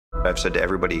I've said to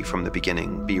everybody from the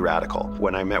beginning, be radical.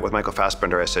 When I met with Michael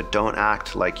Fassbender, I said, don't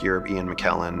act like you're Ian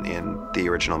McKellen in the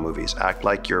original movies. Act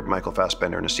like you're Michael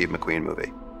Fassbender in a Steve McQueen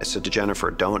movie. I said to Jennifer,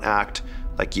 don't act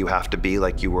like you have to be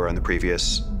like you were in the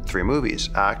previous 3 movies.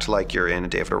 Act like you're in a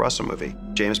David O. Russell movie.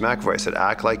 James McAvoy said,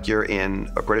 act like you're in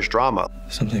a British drama.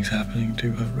 Something's happening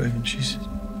to her, Raven. She's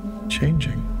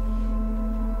changing.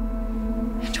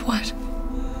 And what?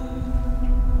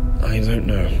 I don't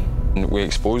know. We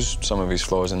expose some of his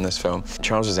flaws in this film.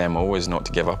 Charles's MO is not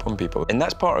to give up on people, and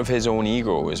that's part of his own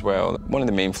ego as well. One of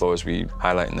the main flaws we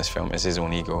highlight in this film is his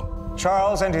own ego.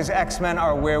 Charles and his X-Men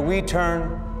are where we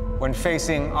turn when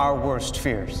facing our worst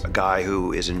fears. A guy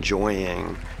who is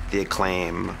enjoying the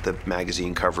acclaim, the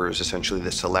magazine covers, essentially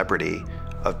the celebrity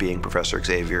of being Professor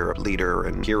Xavier, leader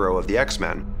and hero of the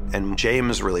X-Men. And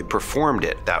James really performed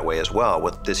it that way as well,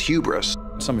 with this hubris.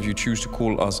 Some of you choose to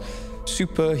call us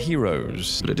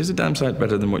superheroes, but it is a damn sight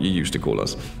better than what you used to call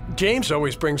us. James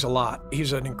always brings a lot.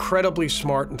 He's an incredibly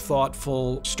smart and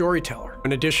thoughtful storyteller,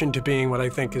 in addition to being what I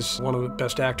think is one of the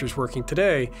best actors working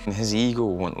today. And his ego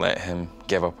won't let him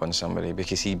give up on somebody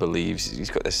because he believes, he's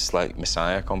got this slight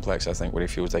messiah complex, I think, where he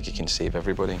feels like he can save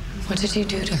everybody. What did you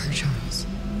do to her, Charles?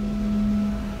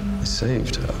 I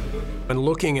saved her. And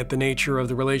looking at the nature of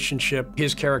the relationship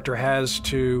his character has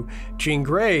to Jean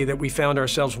Grey, that we found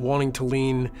ourselves wanting to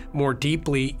lean more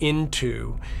deeply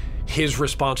into his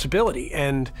responsibility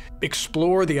and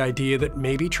explore the idea that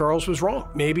maybe Charles was wrong.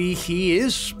 Maybe he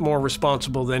is more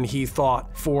responsible than he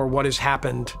thought for what has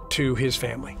happened to his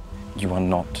family. You are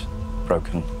not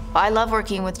broken. I love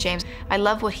working with James. I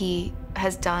love what he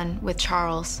has done with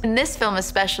Charles. In this film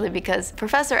especially, because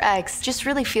Professor X just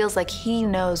really feels like he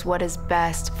knows what is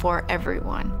best for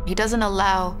everyone. He doesn't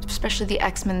allow, especially the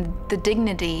X-Men, the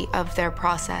dignity of their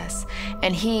process,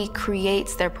 and he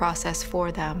creates their process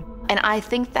for them. And I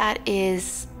think that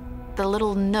is the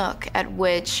little nook at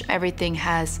which everything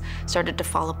has started to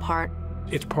fall apart.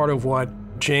 It's part of what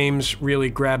James really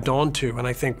grabbed onto and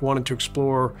I think wanted to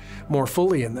explore more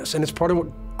fully in this. And it's part of what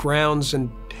grounds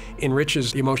and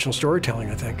enriches the emotional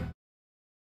storytelling, I think.